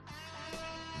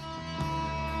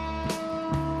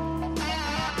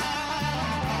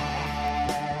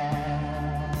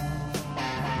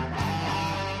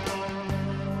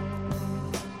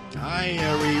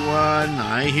everyone.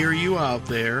 I hear you out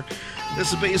there.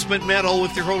 This is Basement Metal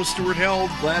with your host, Stuart Held.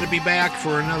 Glad to be back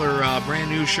for another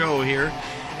brand new show here.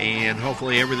 And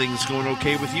hopefully everything's going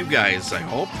okay with you guys, I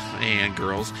hope. And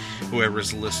girls,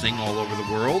 whoever's listening all over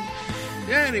the world.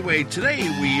 Anyway, today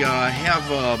we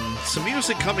have some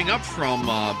music coming up from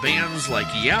bands like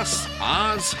Yes,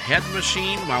 Oz, Head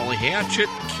Machine, Molly Hatchet,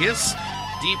 Kiss,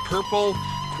 Deep Purple,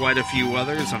 quite a few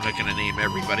others. I'm not going to name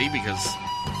everybody because,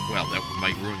 well, that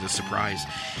might ruin the surprise.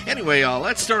 Anyway,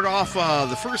 let's start off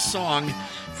the first song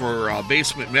for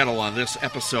Basement Metal on this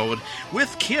episode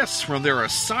with Kiss from their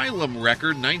Asylum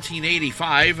record,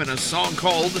 1985, and a song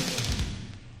called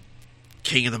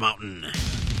King of the Mountain.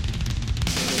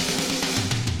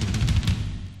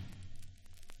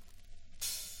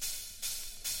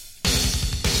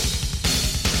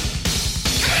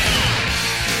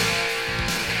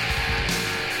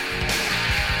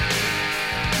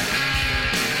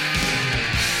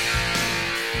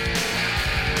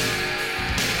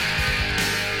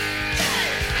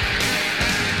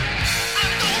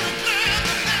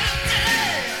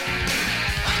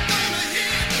 I'm gonna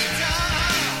hit the top.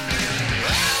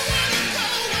 I wanna go.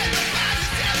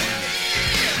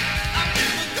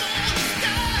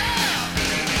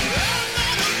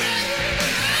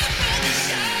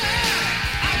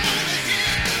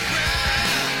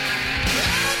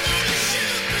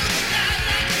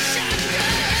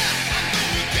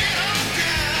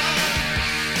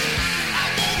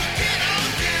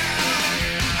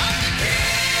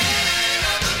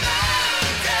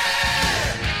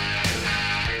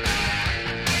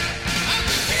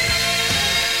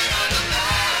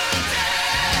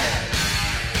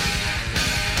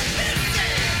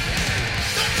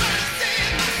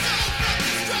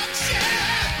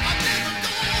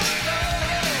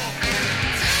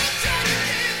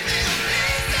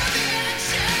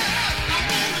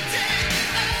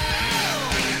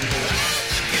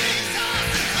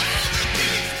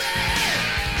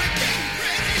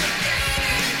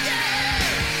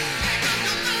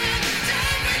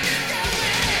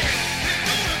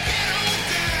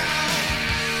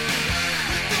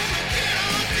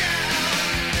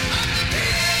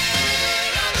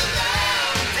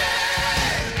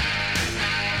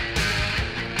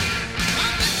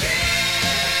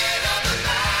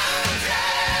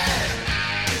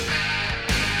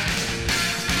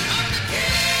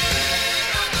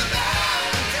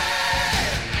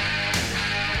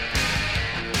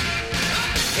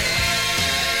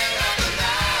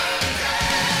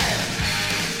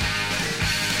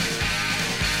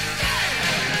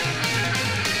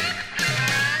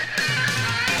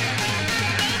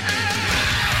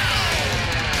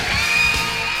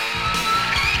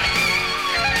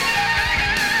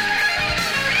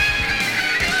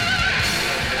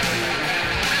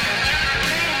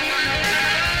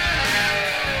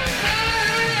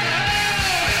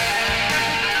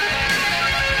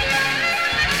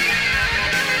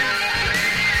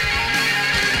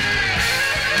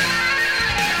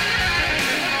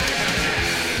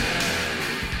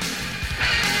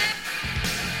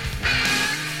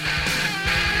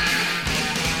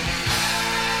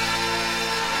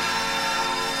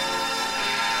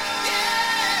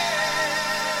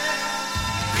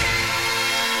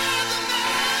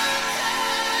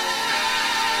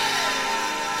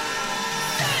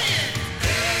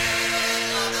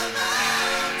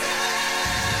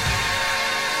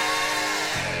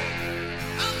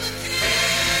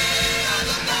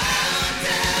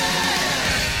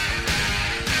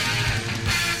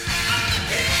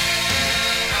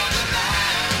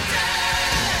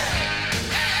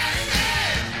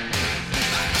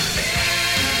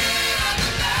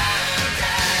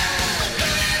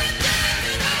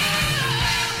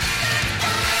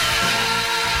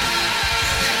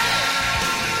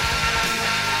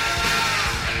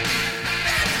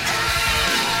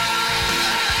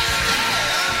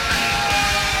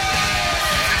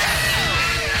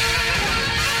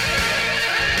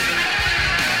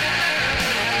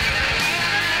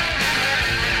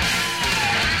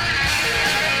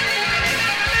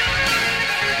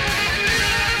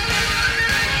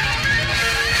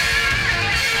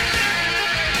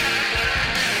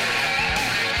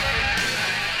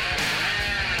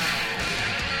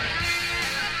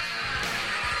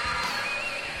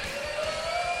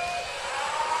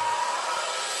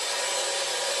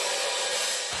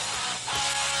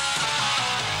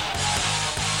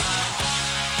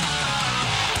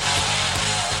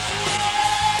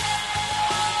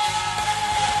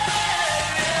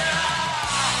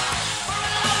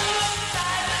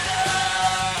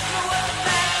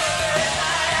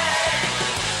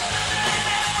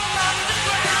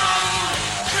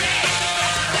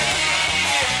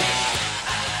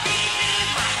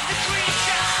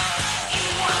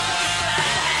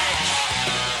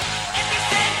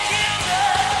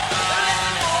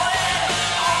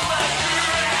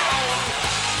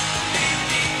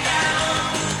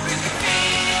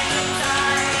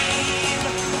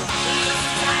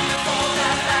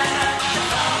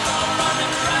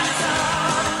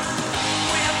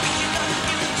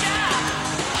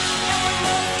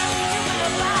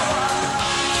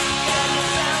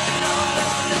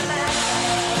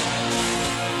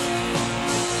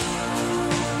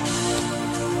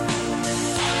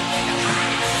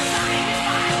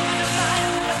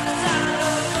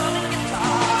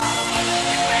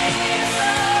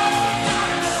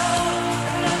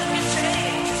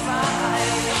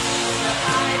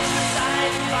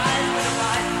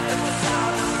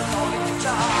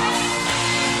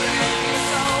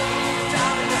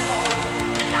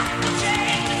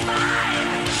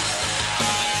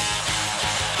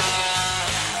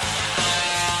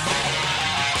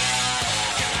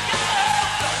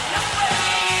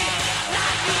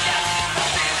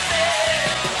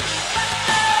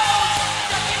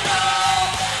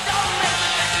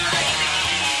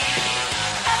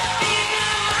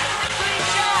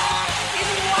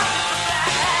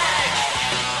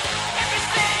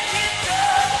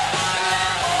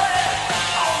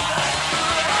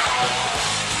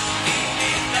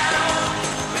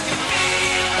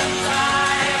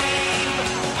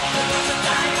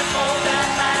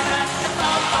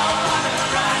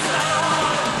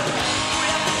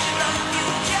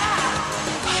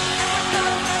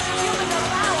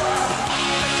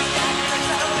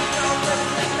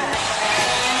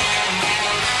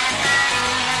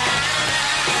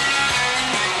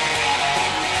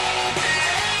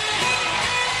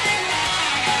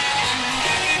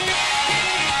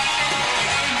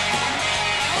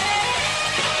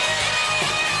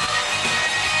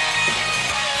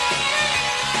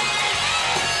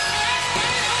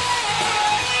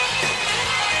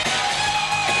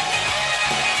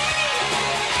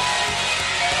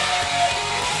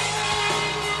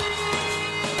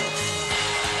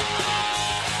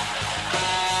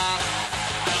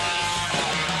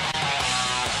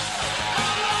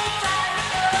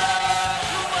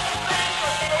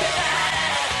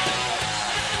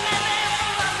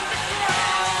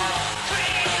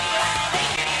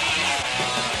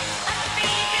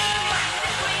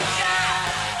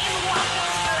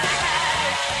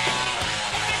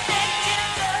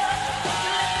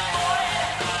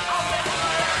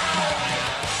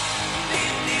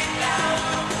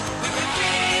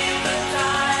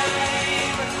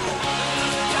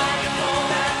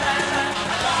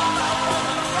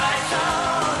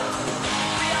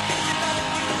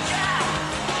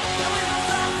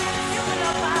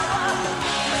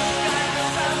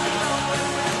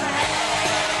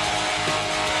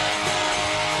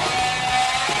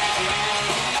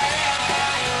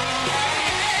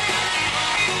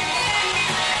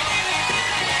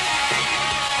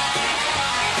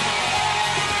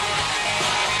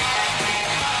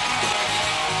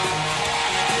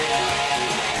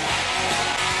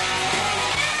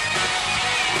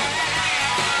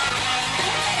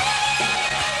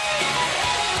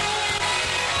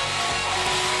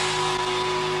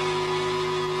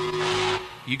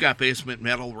 got Basement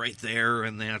Metal right there,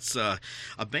 and that's a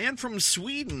band from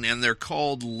Sweden, and they're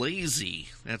called Lazy.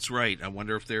 That's right. I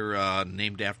wonder if they're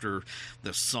named after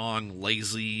the song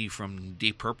Lazy from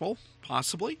Deep Purple,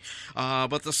 possibly.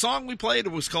 But the song we played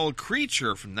was called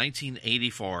Creature from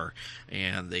 1984,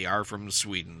 and they are from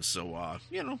Sweden. So,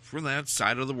 from that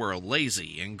side of the world,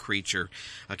 Lazy and Creature.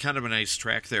 Kind of a nice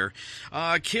track there.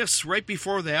 Kiss, right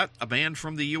before that, a band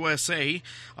from the USA,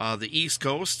 the East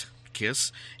Coast,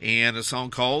 Kiss, and a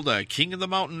song called King of the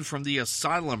Mountain from the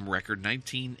Asylum record,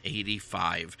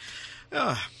 1985.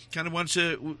 Kind of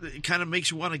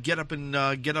makes you want to get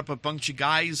up a bunch of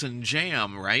guys and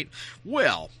jam, right?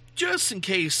 Well, just in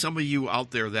case some of you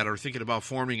out there that are thinking about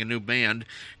forming a new band,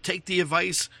 take the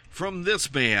advice from this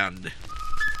band.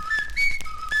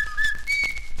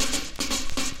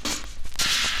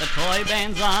 The toy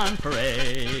band's on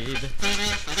parade.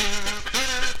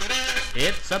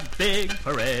 It's a big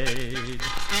parade.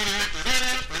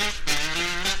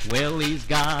 Willie's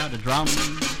got a drum,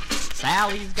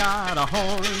 Sally's got a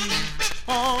horn.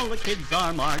 All the kids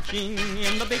are marching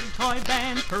in the big toy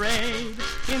band parade,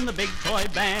 in the big toy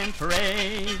band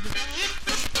parade.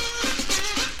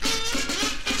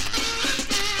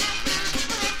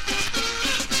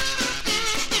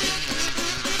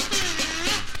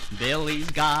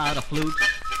 Billy's got a flute,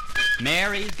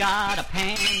 Mary's got a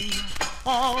pan.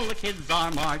 All the kids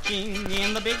are marching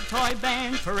in the big toy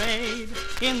band parade,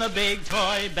 in the big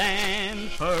toy band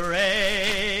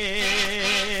parade.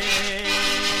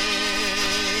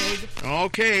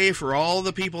 Okay, for all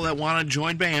the people that want to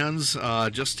join bands,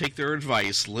 just take their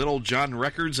advice. Little John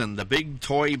Records and the Big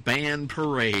Toy Band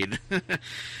Parade.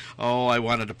 Oh, I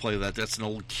wanted to play that. That's an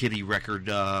old kiddie record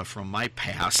from my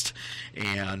past,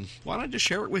 and wanted to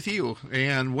share it with you.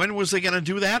 And when was they going to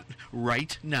do that?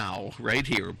 Right now, right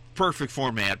here. Perfect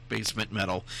format, Basement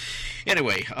Metal.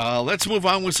 Anyway, let's move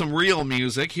on with some real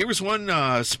music. Here's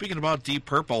one, speaking about Deep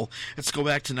Purple. Let's go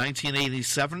back to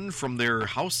 1987 from their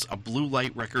House of Blue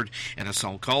Light record, and a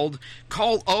song called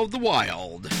Call of the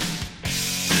Wild.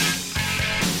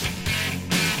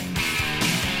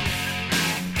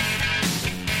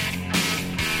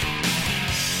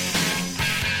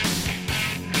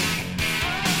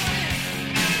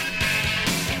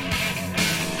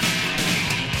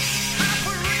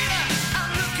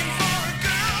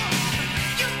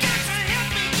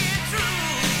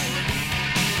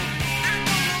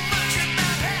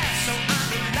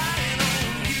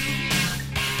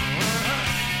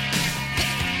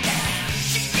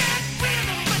 She got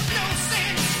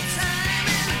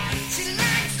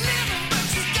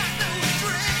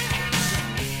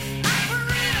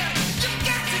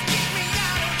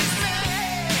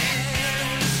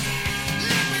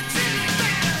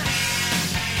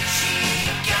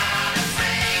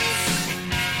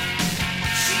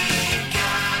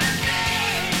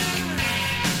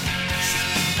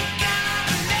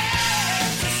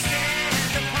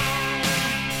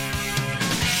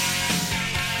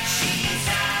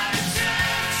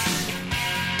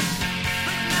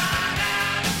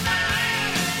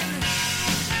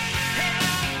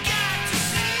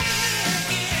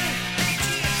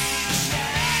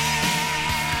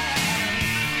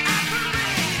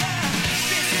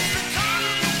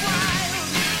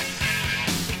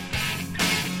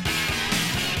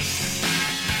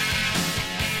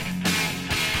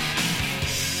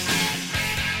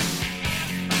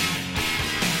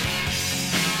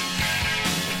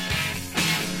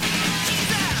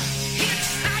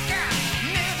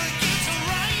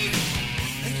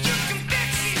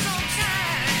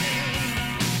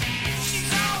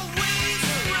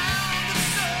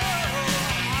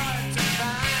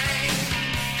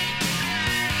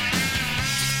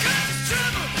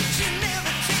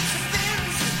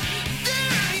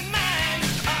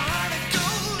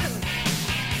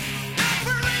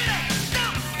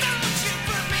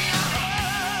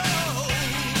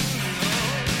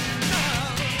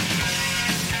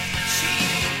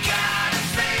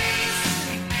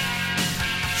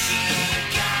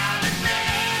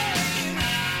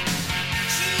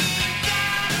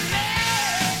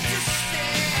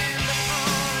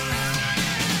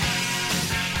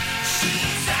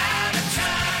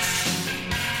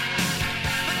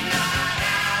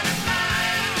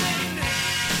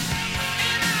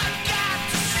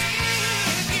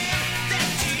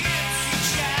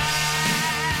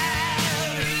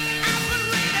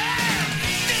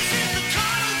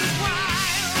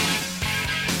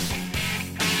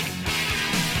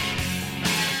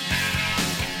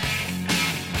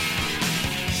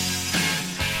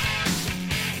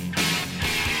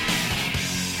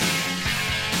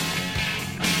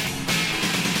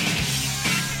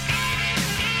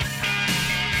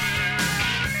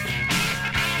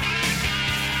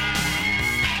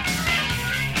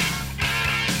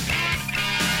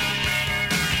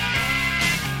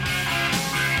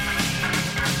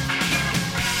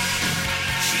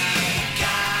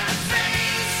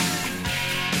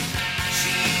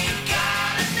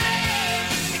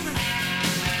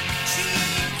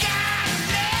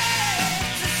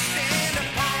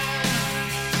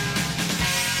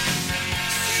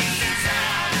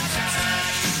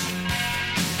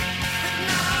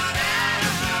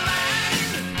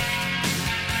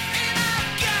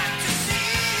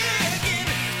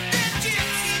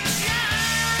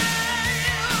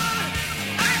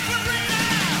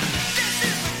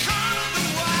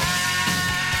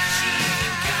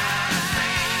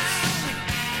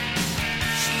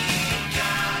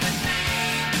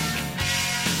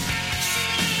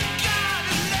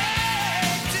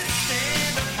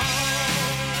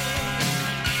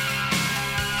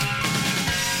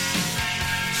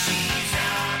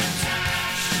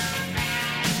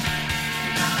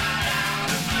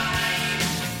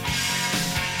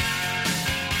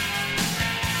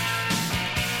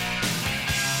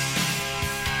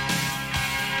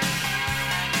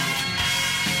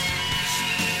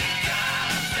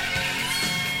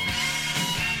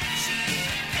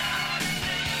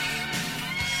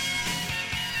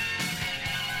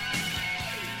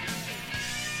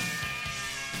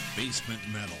Basement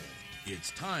Metal.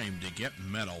 It's time to get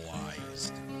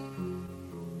metalized.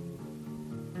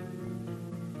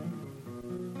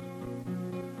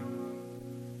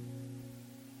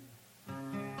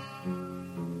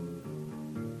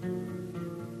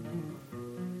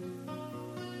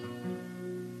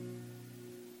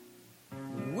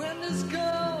 When it's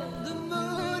cold, the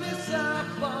moon is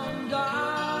up on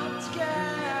dark sky.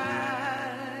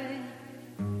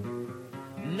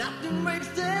 Nothing breaks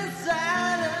the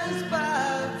silence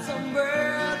but some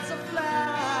birds of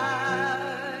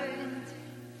fly.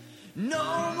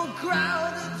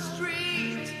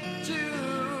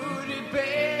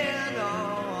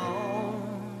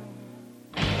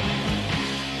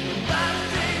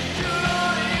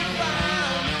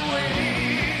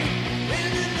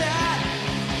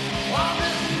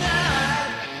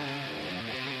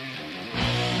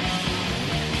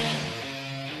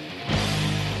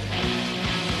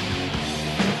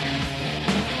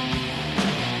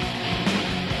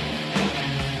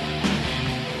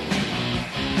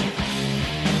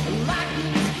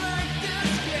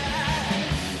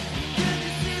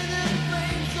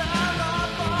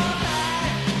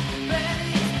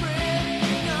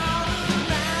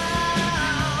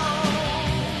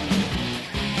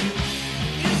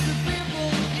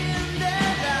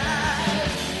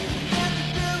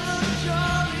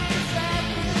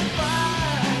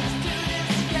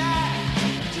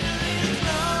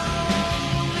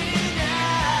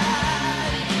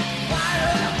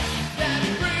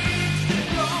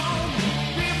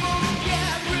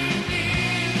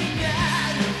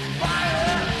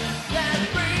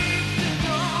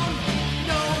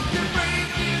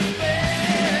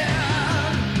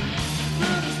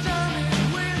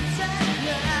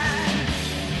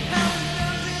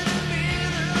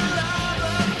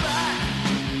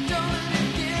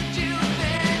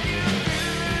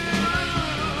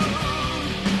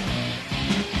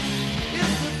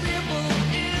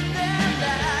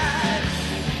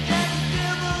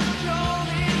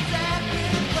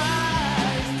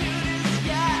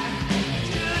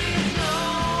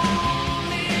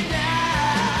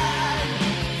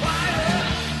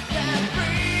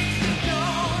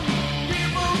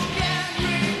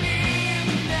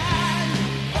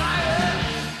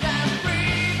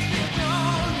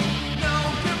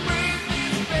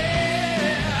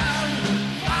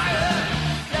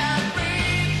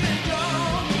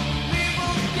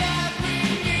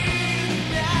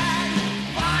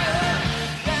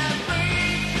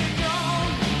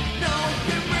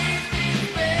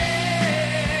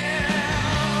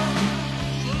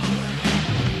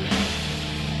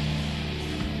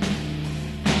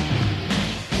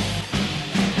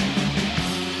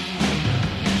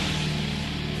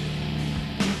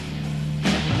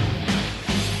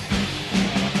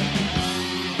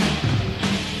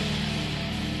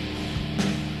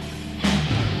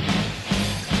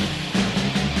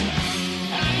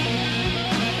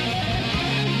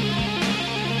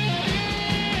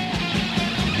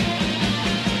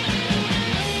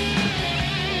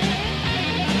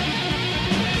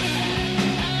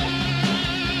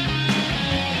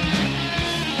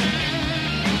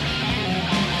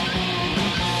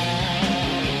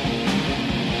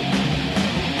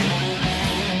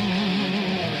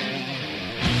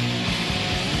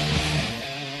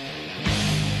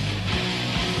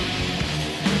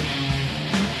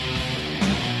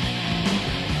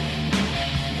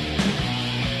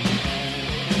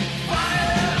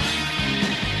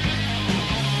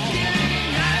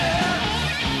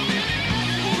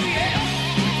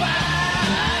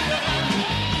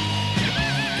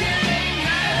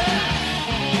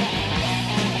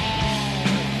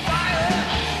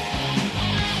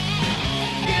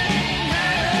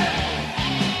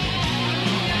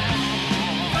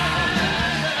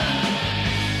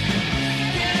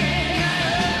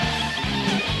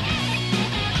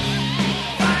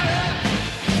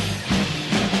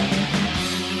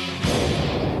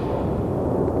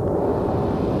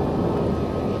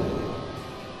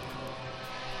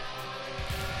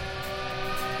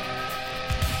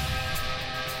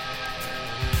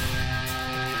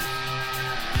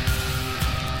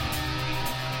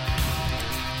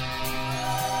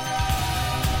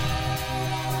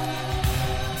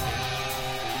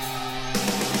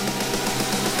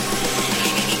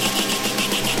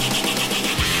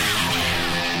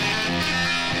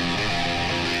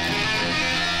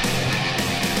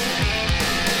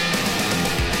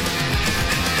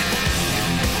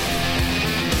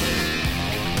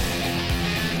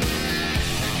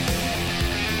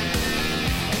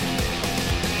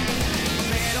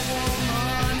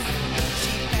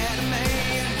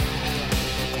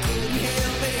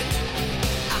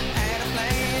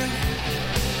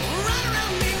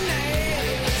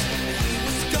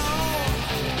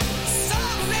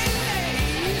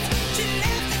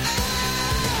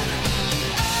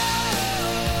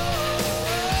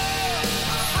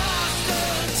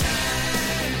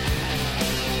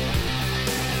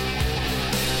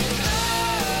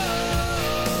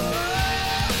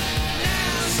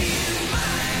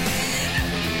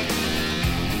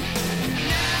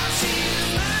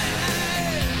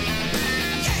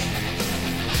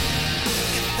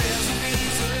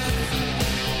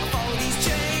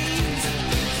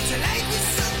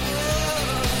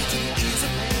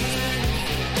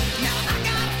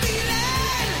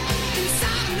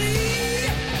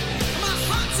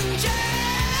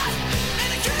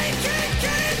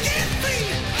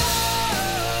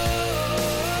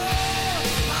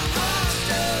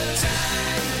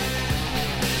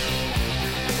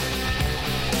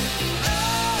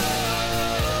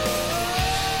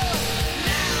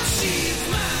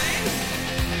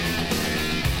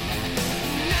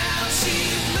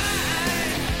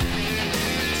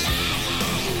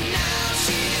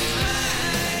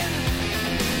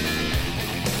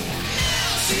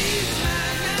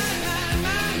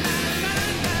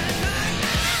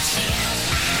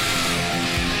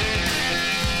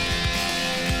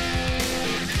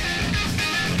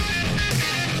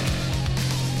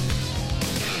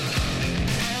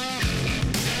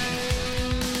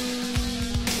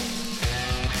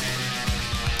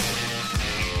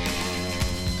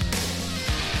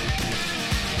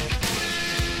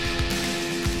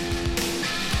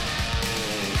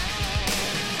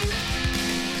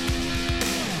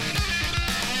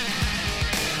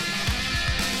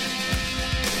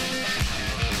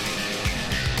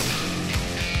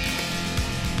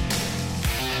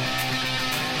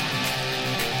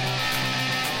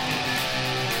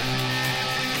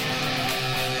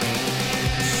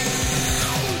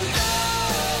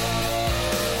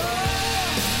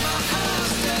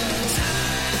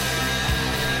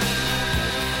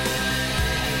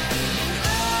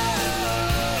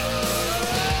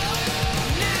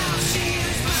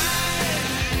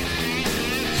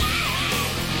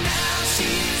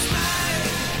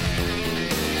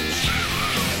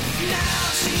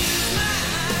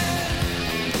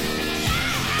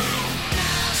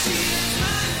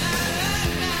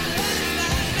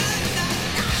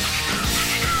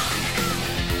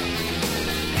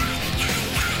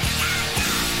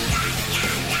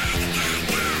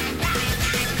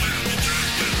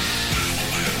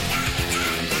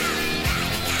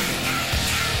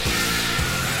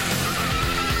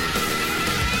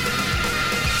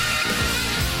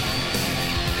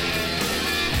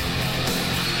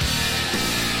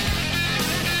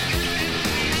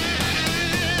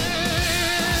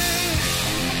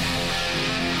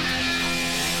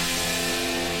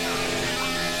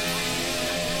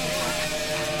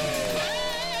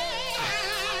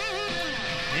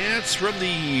 That's from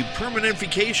the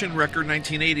Permanentification record,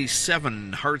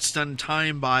 1987, Hearts Done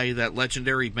Time by that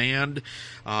legendary band,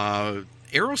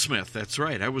 Aerosmith. That's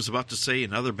right. I was about to say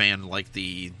another band like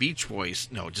the Beach Boys.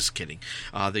 No, just kidding.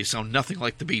 They sound nothing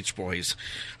like the Beach Boys.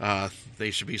 They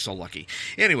should be so lucky.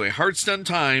 Anyway, Hearts Done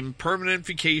Time,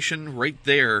 Permanentification, right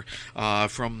there.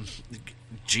 From,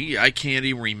 gee, I can't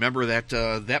even remember that.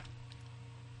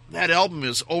 That album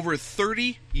is over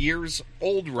 30 years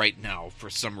old right now for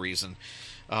some reason.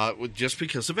 Just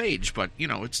because of age, but, you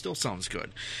know, it still sounds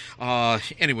good.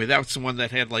 Anyway, that's the one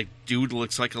that had, like, Dude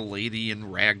Looks Like a Lady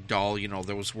and Ragdoll. You know,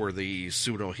 those were the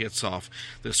pseudo hits off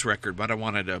this record, but I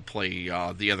wanted to play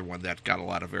the other one that got a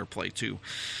lot of airplay, too.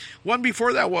 One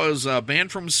before that was a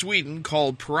band from Sweden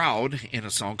called Proud, and a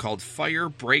song called Fire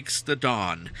Breaks the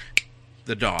Dawn.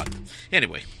 The Dawn.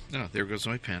 Anyway, there goes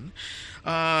my pen.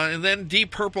 And then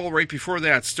Deep Purple right before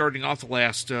that, starting off the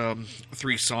last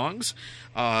three songs.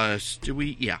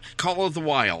 Call of the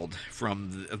Wild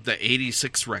from the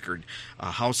 86 record,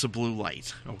 House of Blue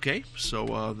Light. Okay,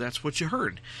 so that's what you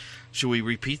heard. Should we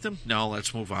repeat them? No,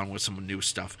 let's move on with some new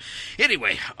stuff.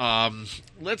 Anyway,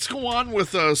 let's go on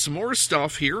with some more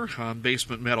stuff here on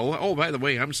Basement Metal. Oh, by the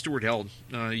way, I'm Stuart Held.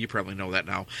 You probably know that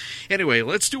now. Anyway,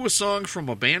 let's do a song from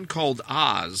a band called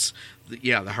Oz.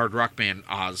 The hard rock band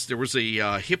Oz. There was a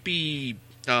hippie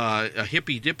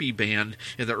dippy band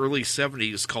in the early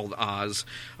 70s called Oz.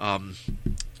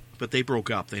 But they broke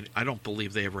up. I don't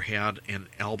believe they ever had an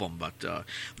album, but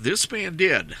this band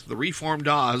did. The reformed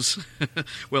Oz,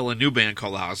 well, a new band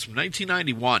called Oz from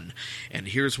 1991. And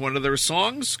here's one of their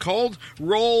songs called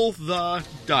Roll the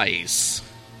Dice.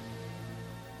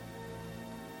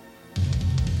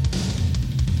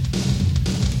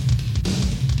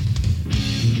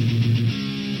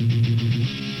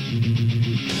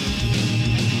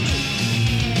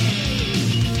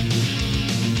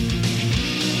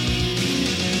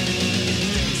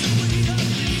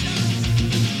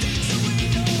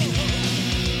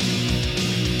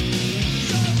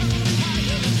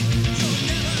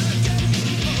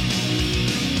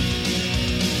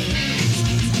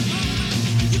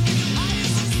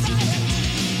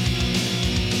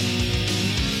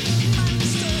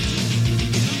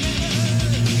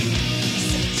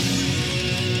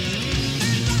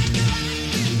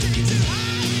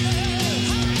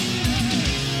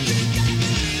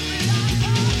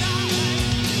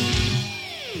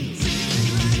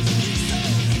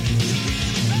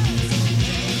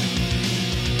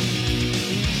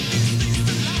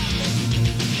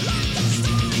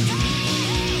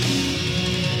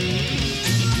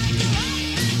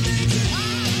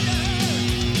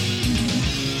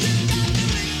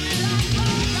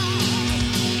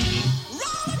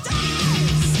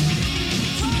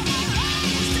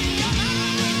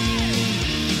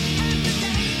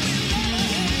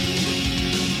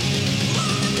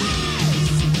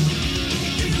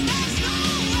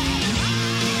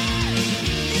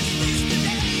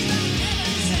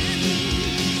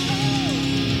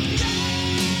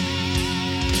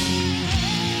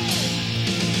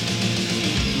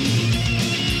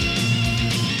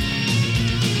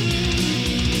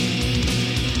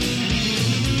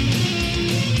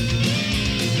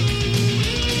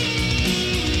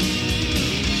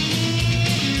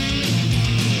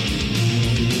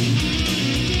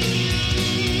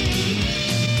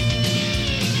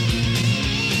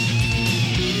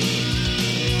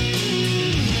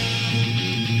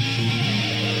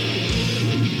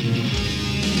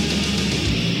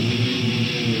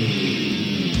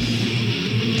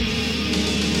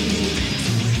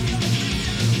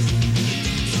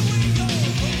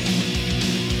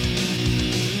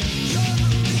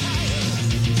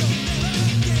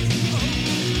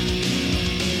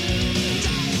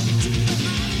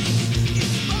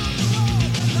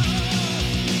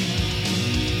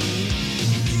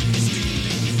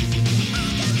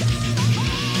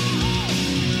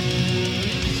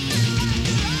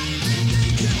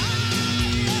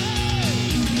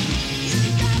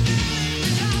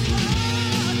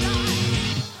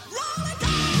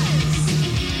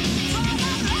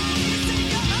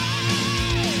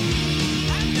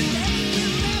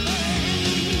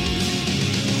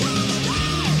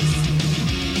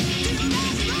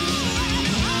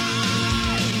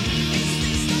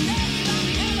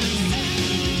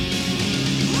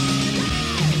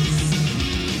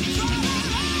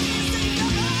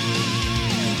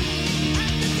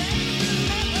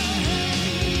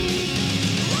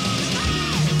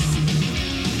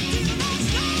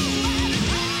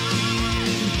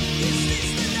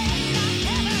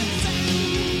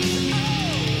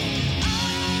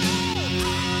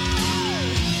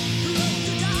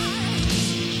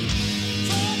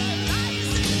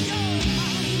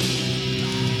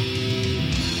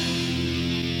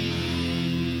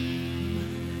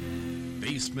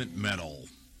 Basement Metal.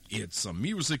 It's a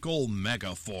musical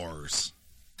megaforce.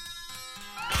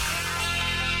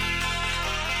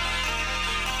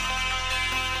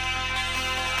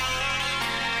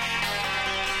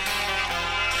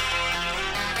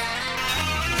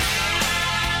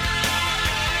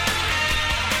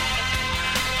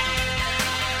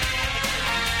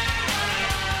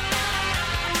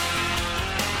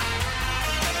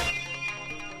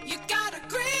 You got a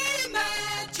great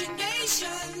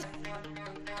imagination.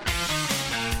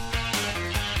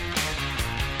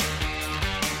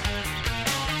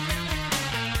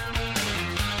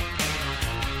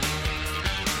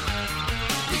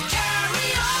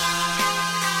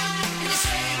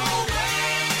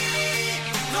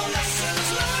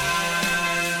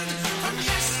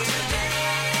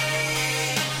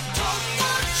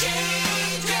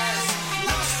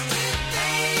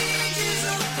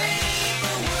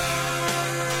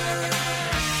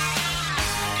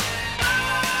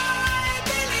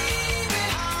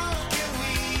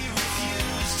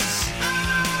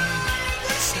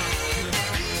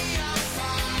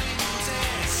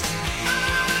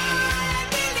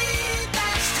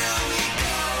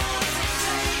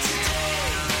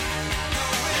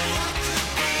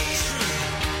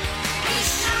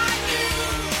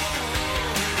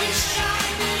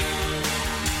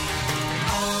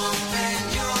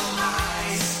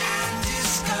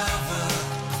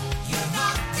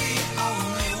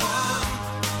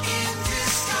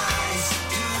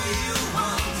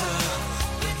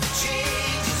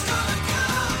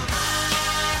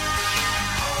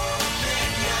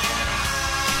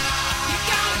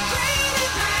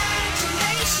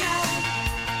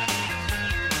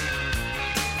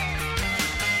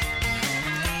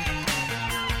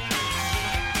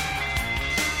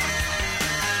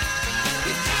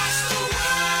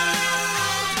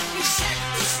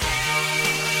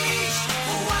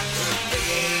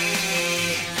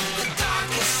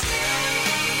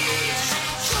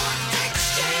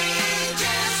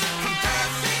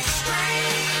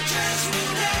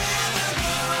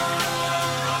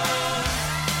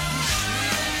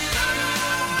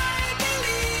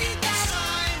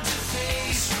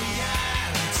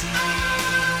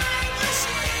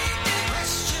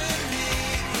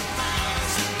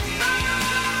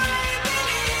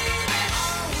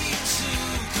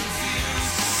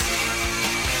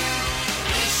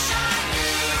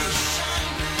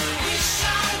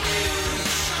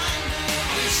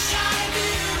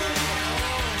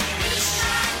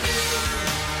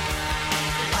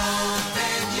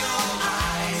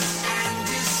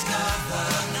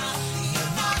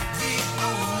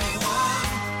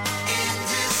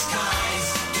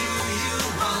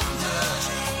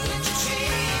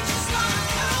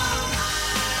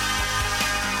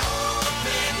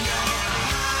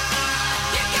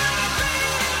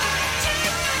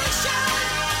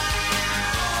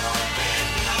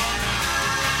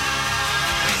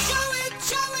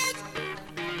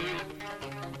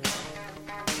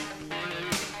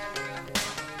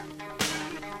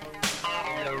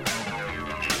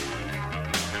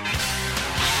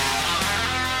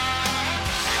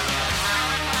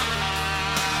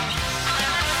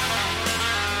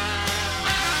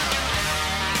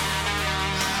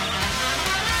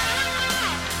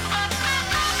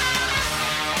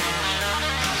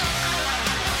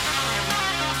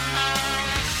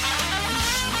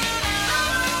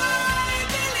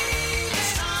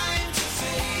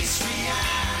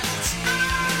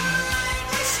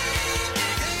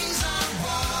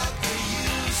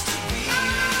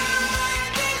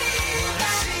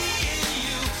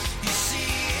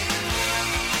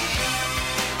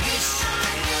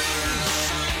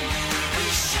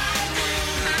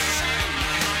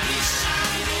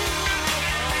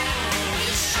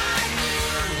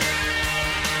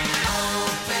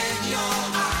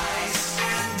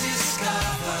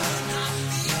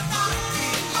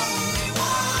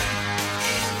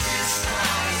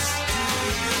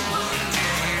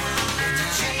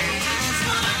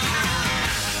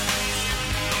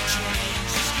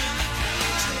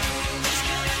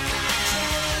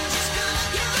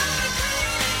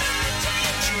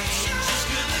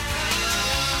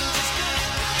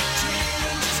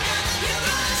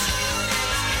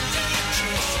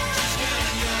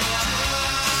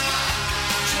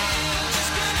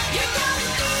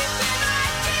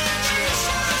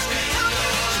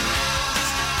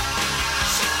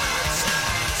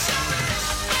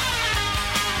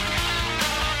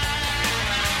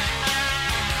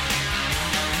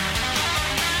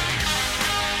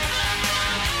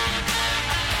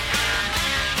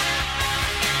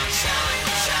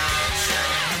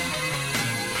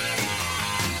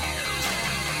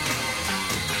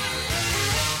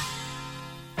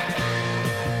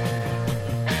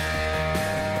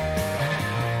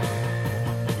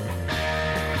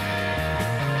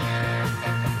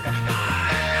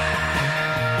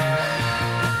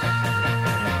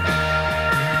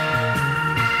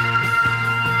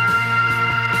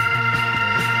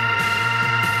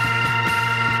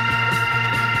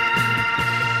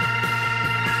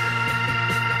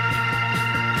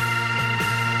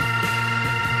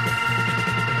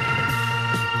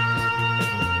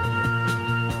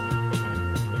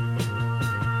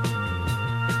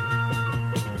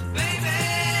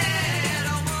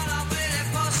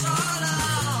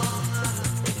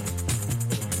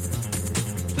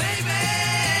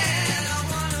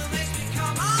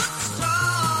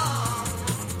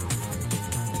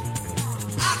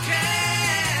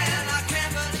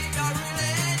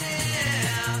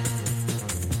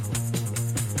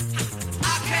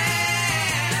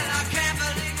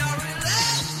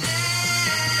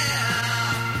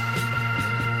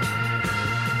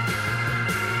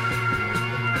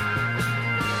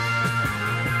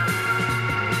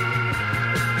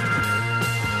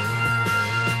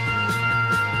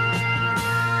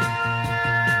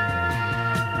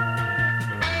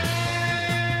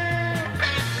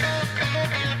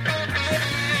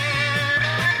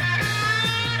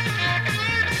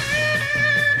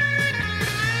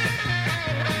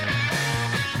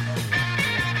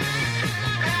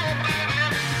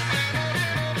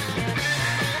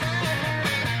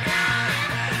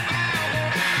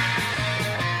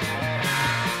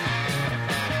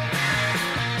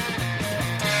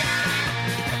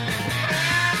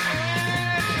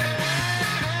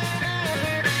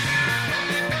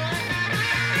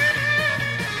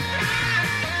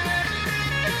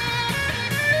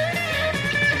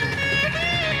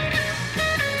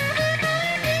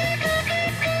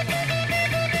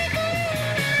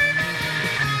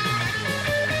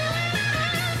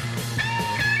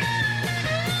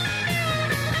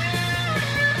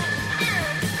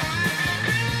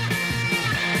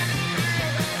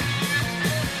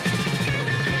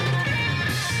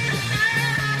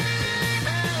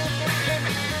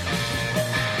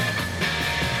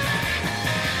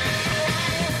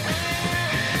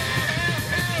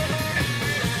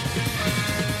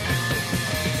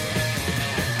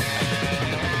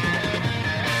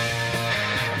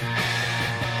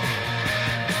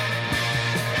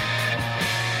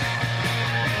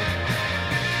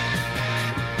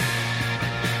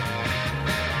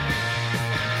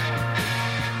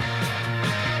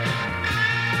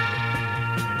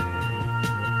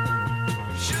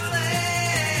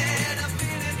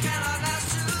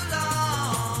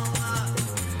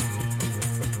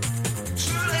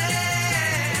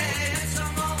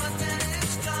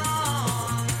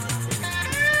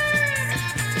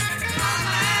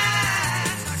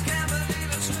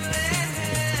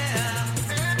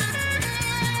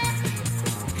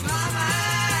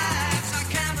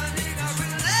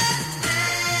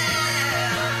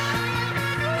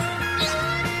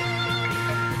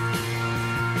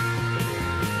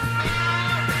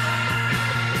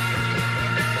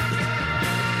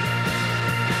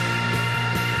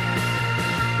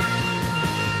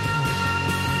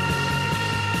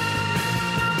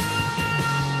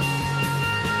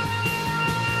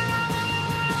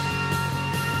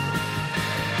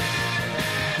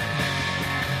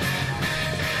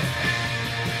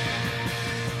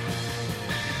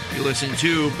 listening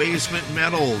to Basement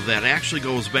Metal that actually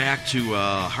goes back to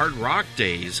hard rock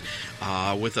days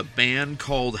with a band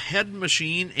called Head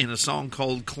Machine and a song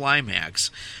called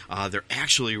Climax. They're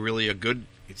actually really a good...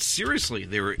 Seriously,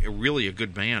 they're really a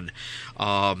good band.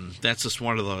 That's just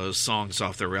one of the songs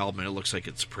off their album. It looks like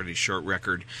it's a pretty short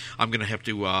record. I'm going to have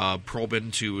to probe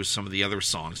into some of the other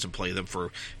songs and play them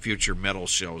for future metal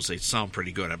shows. They sound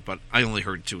pretty good, but I only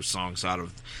heard 2 songs out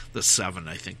of the 7,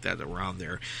 I think, that around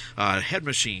there. Head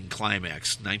Machine,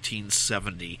 Climax,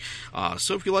 1970.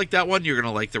 So if you like that one, you're going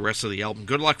to like the rest of the album.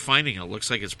 Good luck finding it. It looks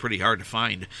like it's pretty hard to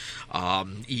find.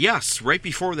 Yes, right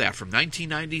before that, from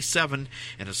 1997,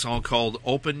 and a song called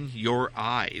Open Your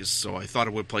Eyes. So I thought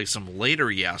it would play some later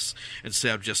Yes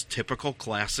instead of just typical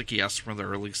classic Yes from the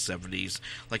early 70s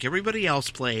like everybody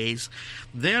else plays.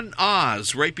 Then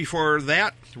Oz. Right before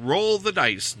that, Roll the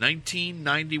Dice,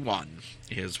 1991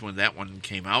 is when that one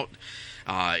came out.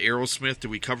 Aerosmith, did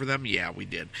we cover them? Yeah, we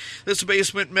did. This is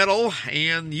Basement Metal,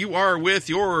 and you are with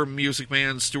your music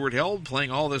man, Stuart Held, playing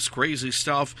all this crazy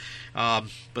stuff. But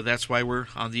that's why we're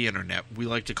on the internet. We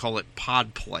like to call it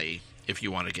pod play, if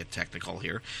you want to get technical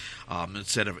here,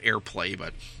 instead of airplay,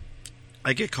 but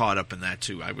I get caught up in that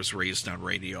too. I was raised on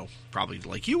radio, probably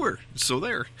like you were, so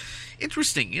there.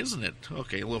 Interesting, isn't it?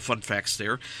 Okay, a little fun facts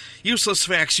there. Useless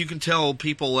facts: you can tell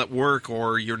people at work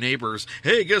or your neighbors,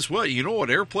 hey, guess what? You know what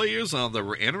airplay is on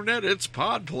the internet? It's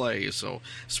pod play. So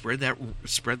spread that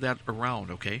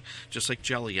around, okay? Just like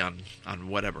jelly on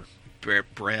whatever.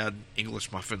 Bread,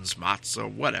 English muffins,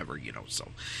 matzo, whatever, So,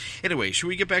 anyway, should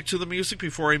we get back to the music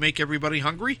before I make everybody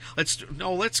hungry? Let's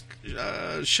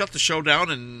shut the show down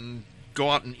and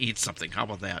go out and eat something. How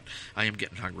about that? I am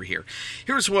getting hungry here.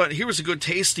 Here's a good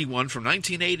tasty one from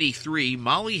 1983.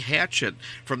 Molly Hatchet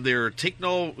from their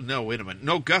No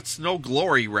Guts, No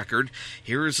Glory record.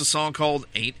 Here is a song called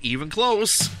Ain't Even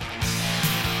Close.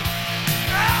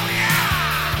 Oh, yeah!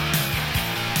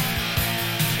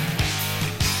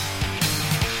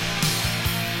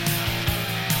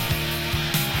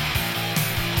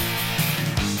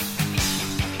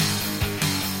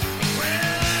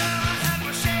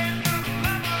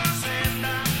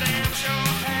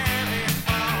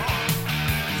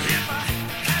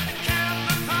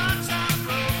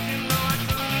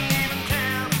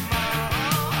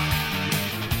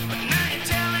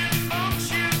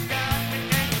 You got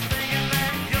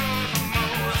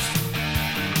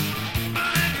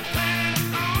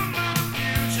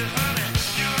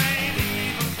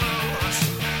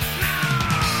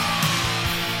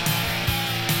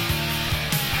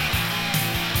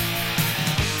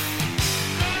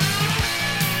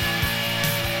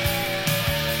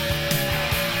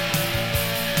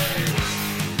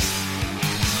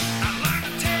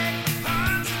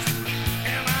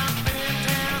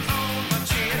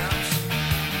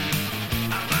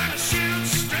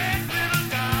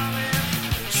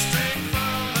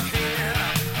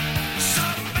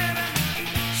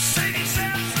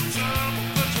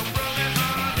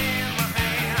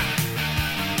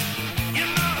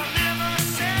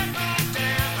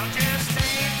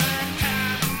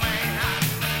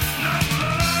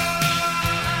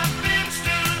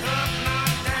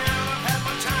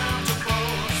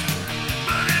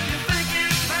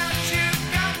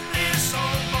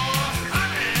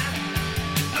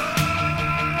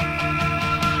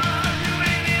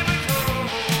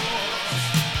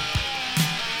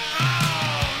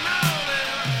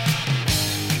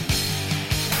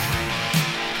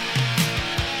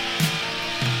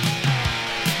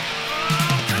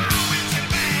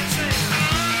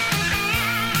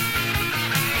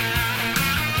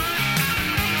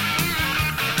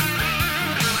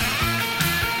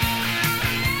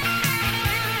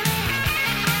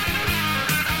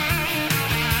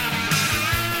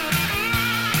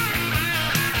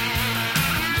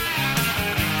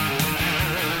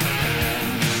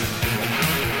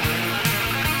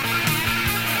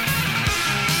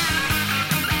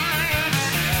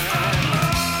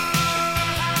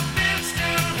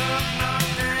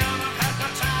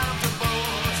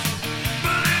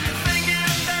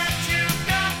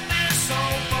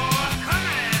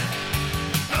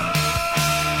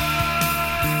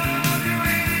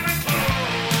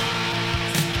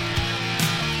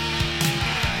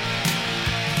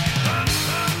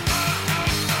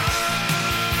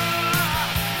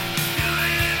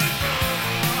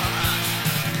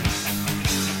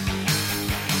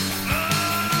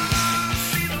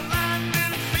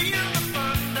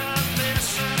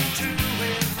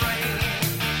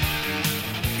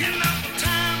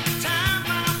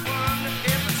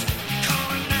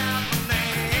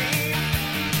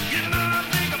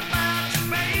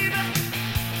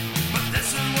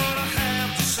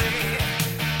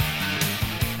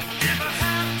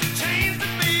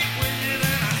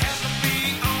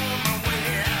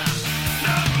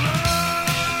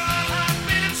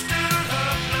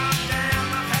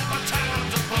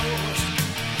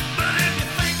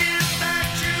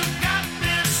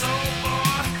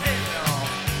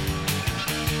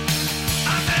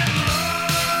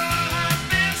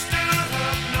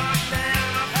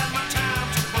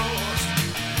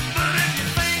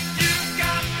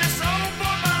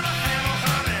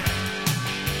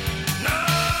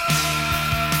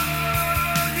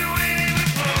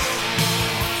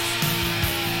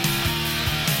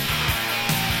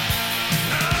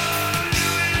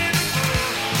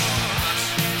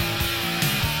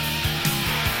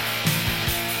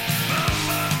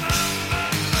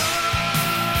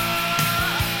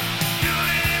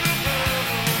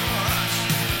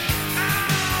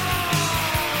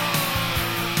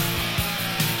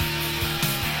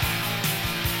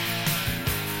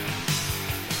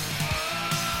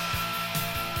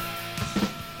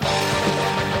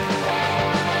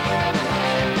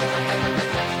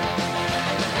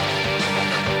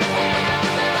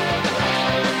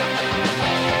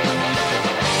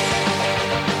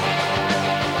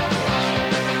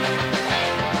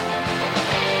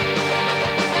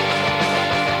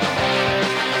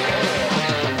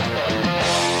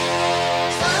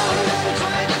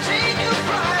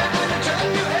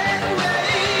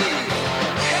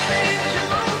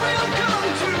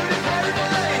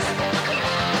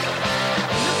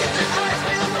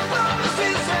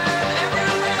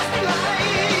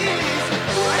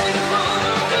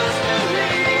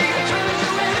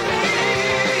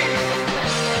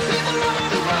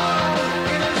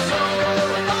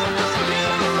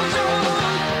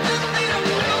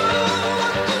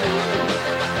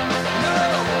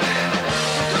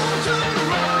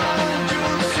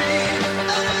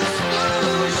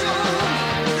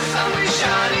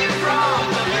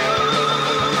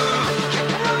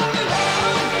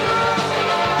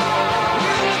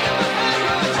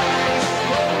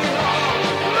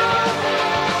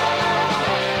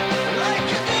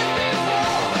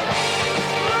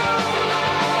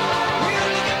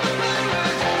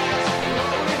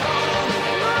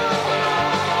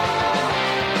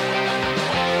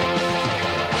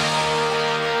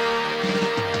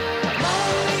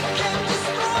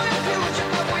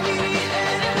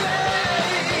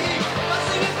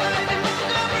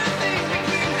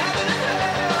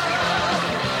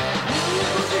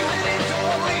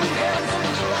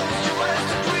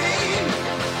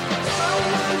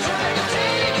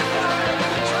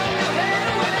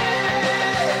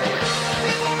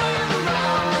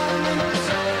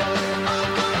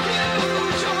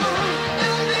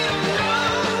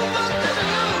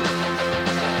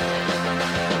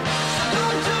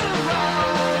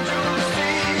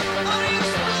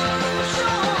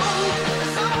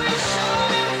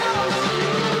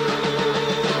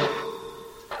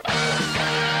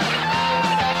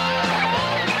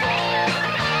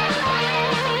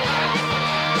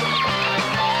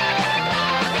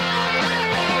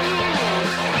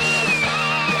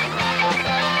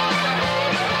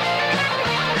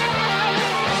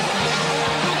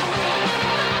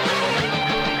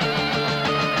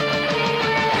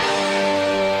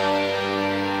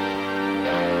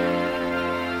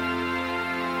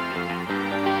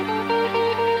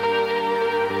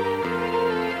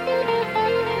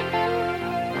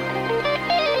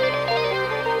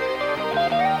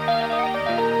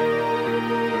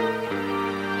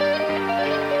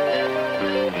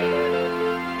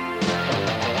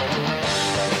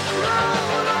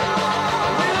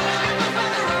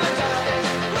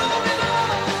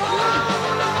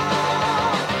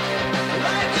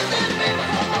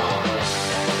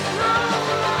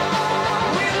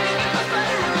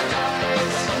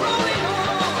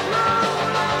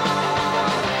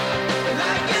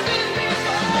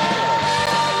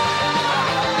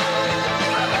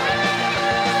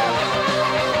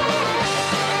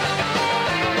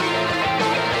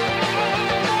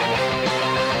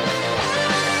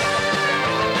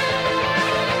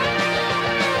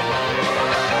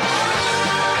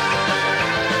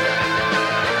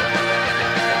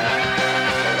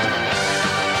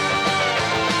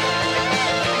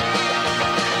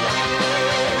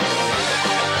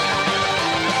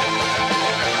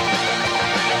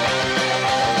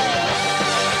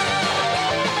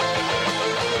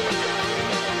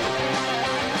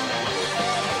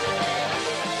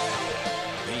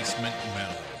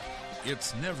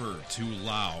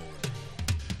Loud.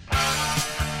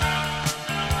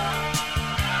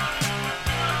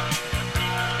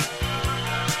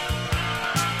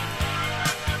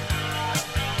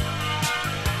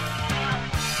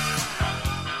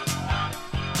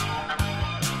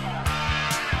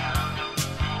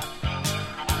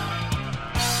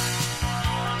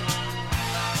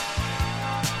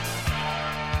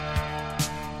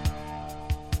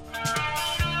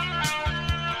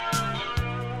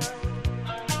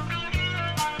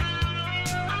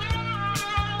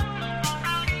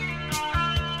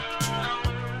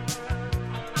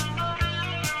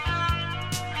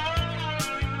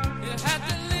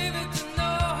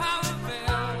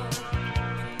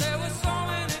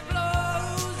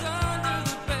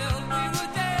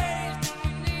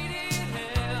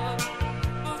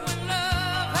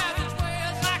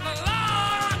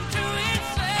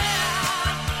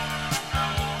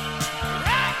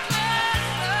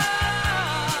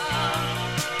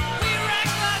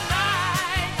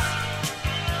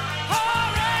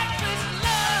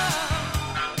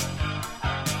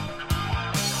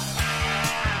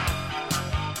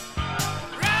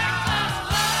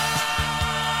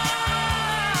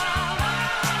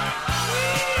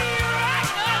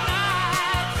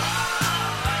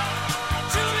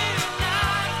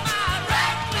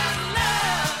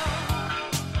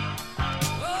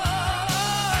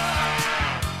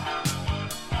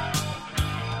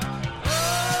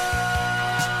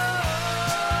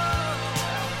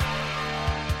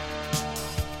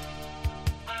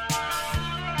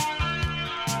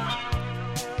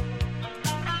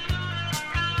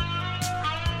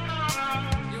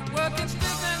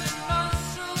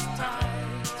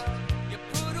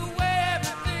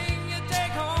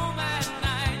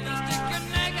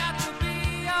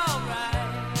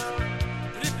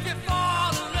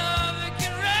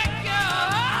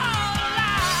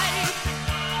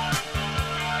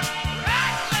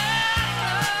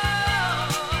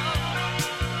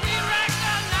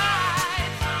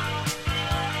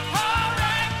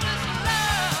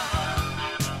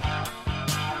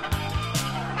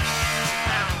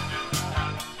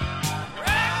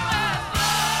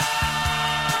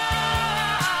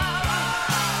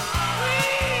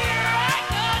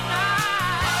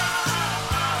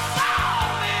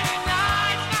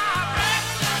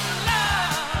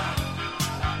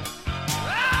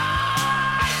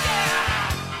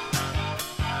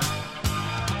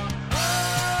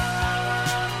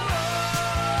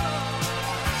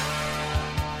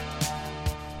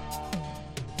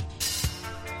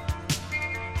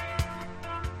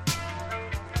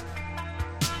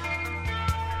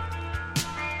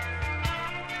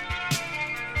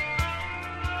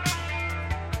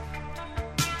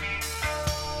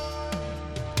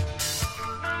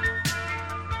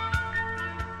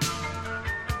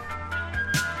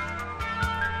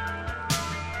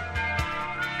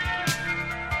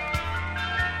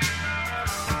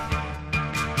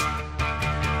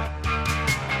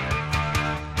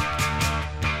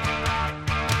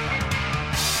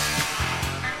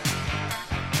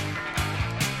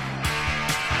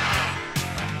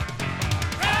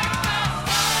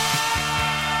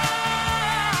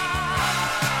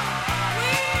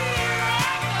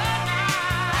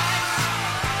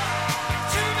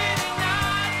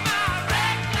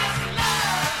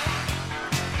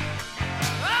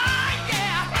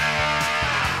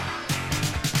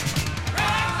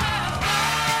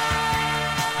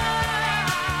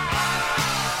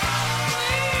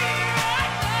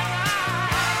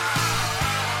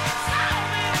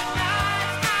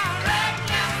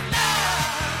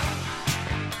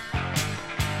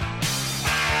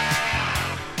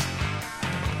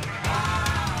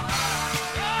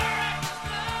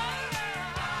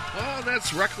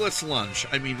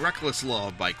 Reckless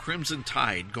Love by Crimson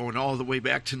Tide, going all the way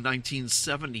back to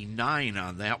 1979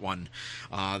 on that one.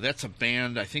 That's a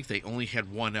band, I think they only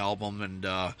had one album, and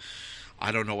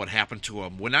I don't know what happened to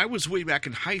them. When I was way back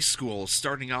in high school,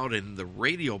 starting out in the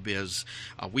radio biz,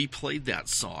 we played that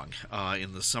song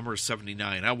in the summer of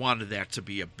 79. I wanted that to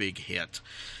be a big hit.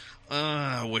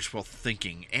 Wishful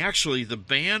thinking. Actually, the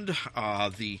band,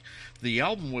 the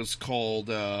album was called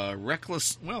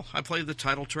Reckless. Well, I played the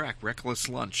title track, Reckless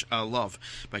Love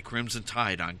by Crimson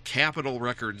Tide on Capitol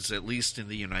Records, at least in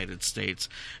the United States.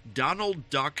 Donald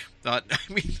Duck.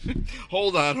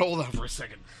 Hold on for a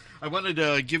second. I wanted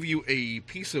to give you a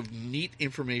piece of neat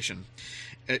information.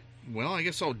 I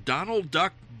guess so. Donald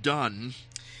Duck Dunn.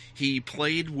 He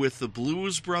played with the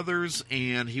Blues Brothers,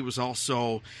 and he was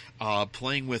also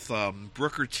playing with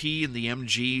Booker T and the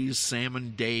MGs, Sam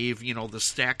and Dave, you know, the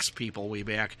Stax people way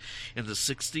back in the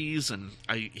 60s, and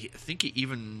I think he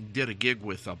even did a gig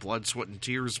with Blood, Sweat, and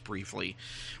Tears briefly.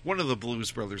 One of the Blues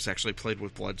Brothers actually played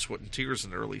with Blood, Sweat, and Tears in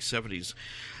the early 70s.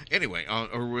 Anyway,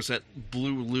 or was that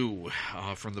Blue Lou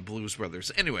from the Blues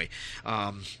Brothers? Anyway,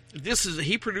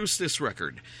 he produced this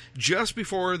record just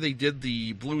before they did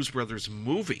the Blues Brothers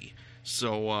movie.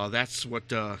 So that's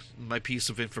what my piece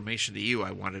of information to you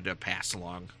I wanted to pass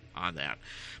along on that.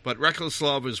 But Reckless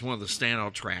Love is one of the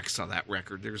standout tracks on that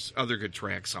record. There's other good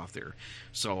tracks off there,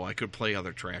 so I could play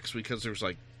other tracks because there's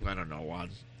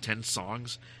 10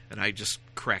 songs, and I just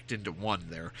cracked into one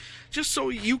there, just so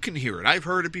you can hear it. I've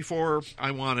heard it before. I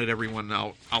wanted everyone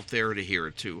out there to hear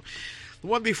it too. The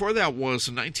one before that was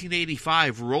in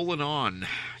 1985, Rollin' On,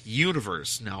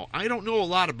 Universe. Now, I don't know a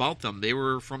lot about them. They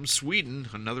were from Sweden,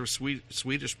 another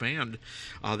Swedish band.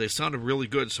 They sounded really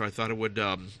good, so I thought I would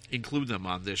include them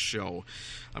on this show.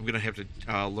 I'm going to have to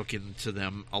look into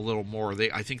them a little more.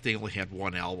 I think they only had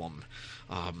one album.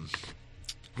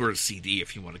 Or a CD,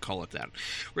 if you want to call it that.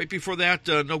 Right before that,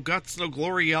 No Guts, No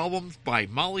Glory album by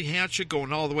Molly Hatchet,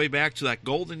 going all the way back to that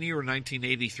golden year,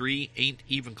 1983, Ain't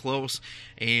Even Close.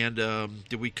 And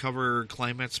did we cover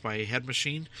Climax by Head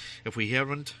Machine? If we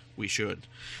haven't, we should.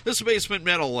 This is Basement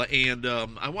Metal, and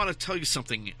I want to tell you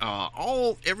something.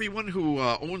 Everyone who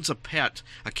owns a pet,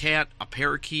 a cat, a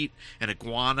parakeet, an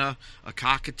iguana, a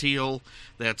cockatiel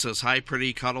that says hi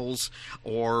pretty cuddles,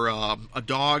 or a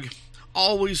dog,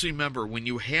 always remember, when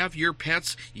you have your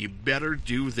pets, you better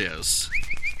do this.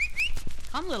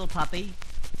 Come, little puppy.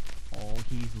 Oh,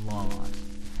 he's lost.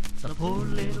 The poor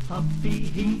little puppy,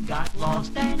 he got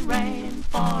lost and ran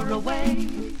far away,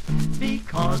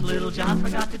 because Little John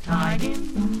forgot to tie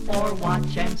him, or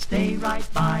watch and stay right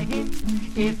by him.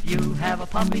 If you have a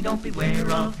puppy, don't beware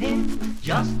of him,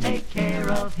 just take care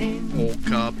of him. Oh,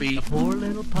 copy. The poor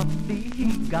little puppy,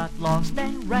 he got lost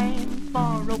and ran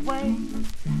far away,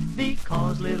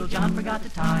 because Little John forgot to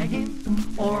tie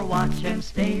him, or watch and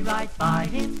stay right by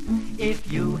him.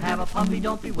 If you have a puppy,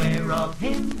 don't beware of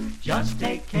him, just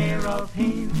take care of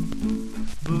him.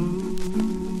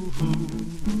 Boo-hoo,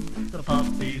 the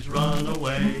puppy's run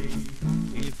away.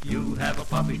 If you have a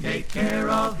puppy, take care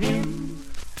of him,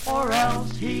 or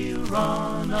else he'll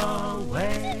run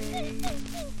away.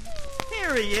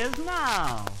 Here he is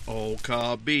now. Oh,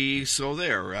 cubby. So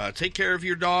there, take care of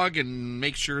your dog and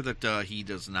make sure that he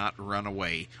does not run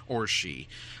away, or she.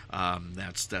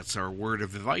 That's our word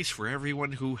of advice for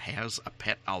everyone who has a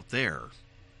pet out there.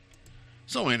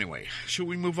 So anyway, should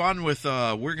we move on with,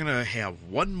 we're going to have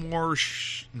one more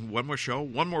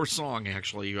song,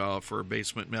 actually, for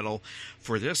Basement Metal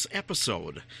for this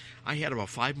episode. I had about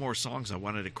 5 more songs I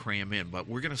wanted to cram in, but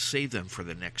we're going to save them for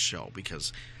the next show,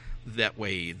 because that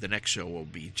way the next show will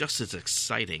be just as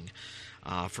exciting.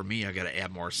 For me, I got to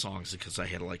add more songs, because I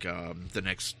had the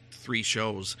next 3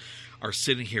 shows are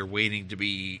sitting here waiting to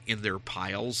be in their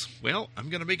piles. Well, I'm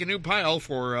going to make a new pile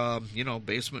for,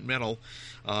 Basement Metal,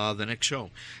 the next show.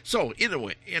 So,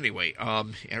 anyway,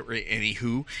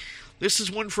 anywho, this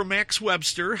is one from Max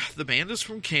Webster. The band is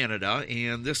from Canada,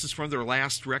 and this is from their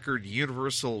last record,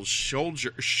 Universal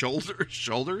Soldiers.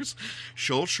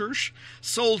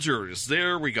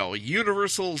 There we go.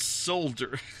 Universal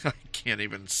Soldier. I can't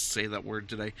even say that word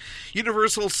today.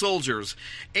 Universal Soldiers.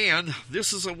 And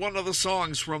this is one of the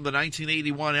songs from the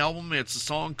 1981 album. It's a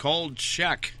song called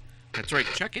Check. That's right.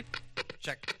 Check it.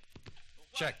 Check.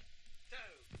 Check.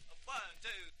 1,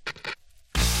 2, 1, 2.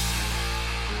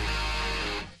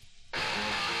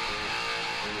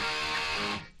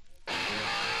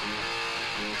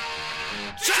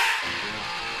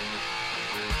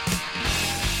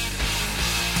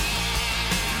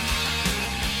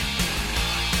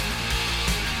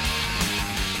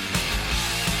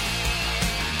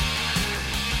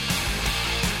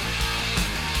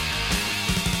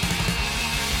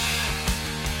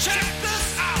 Check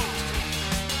this out.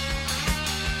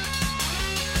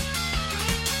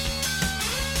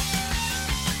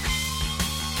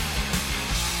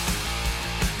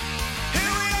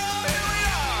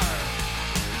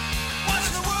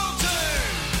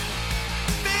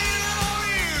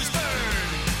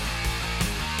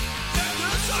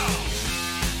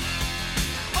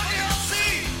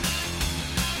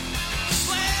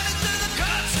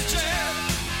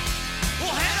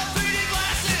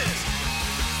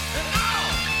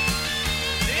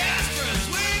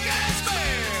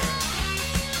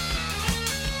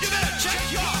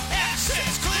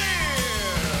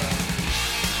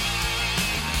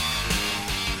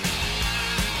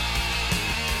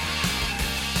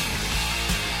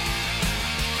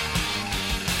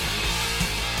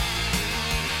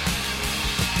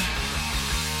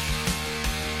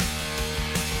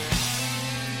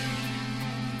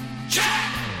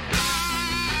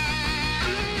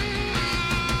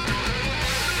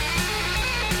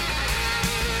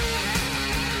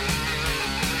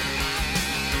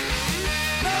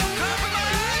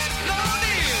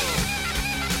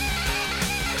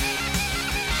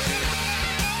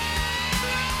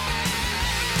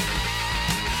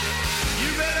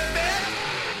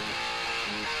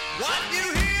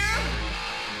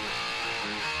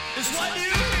 what you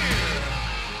hear.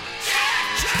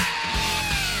 Check, check.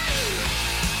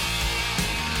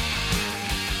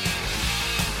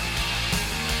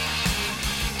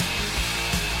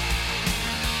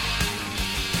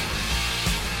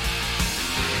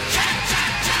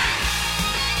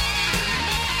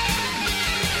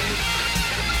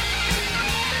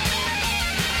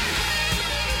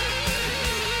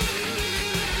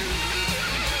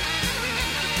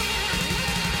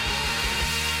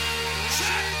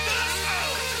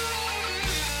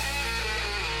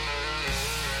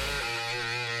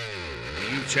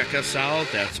 Check us out.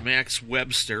 That's Max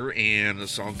Webster and a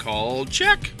song called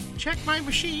Check My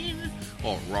Machine.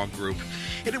 Oh, wrong group.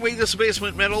 Anyway, this is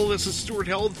Basement Metal. This is Stuart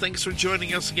Held. Thanks for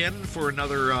joining us again for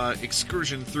another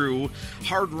excursion through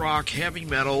hard rock, heavy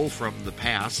metal from the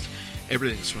past.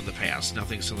 Everything's from the past.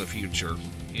 Nothing's from the future.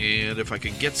 And if I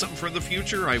can get something from the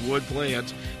future, I would play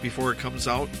it before it comes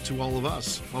out to all of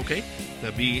us. Okay?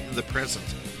 That'd be the present.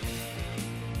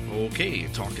 Okay,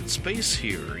 talking space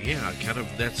here. Yeah, kind of,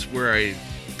 that's where I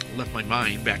left my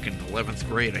mind back in 11th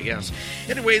grade, I guess.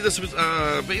 Anyway, this was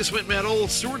Basement Metal,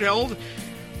 Stuart Held.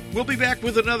 We'll be back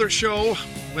with another show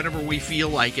whenever we feel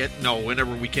like it. No,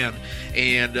 whenever we can.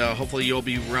 And hopefully you'll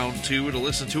be around too to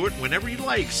listen to it whenever you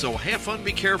like. So have fun,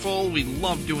 be careful. We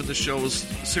love doing the shows.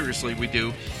 Seriously, we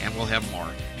do. And we'll have more.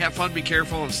 Have fun, be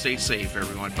careful, and stay safe,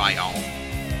 everyone. Bye, all.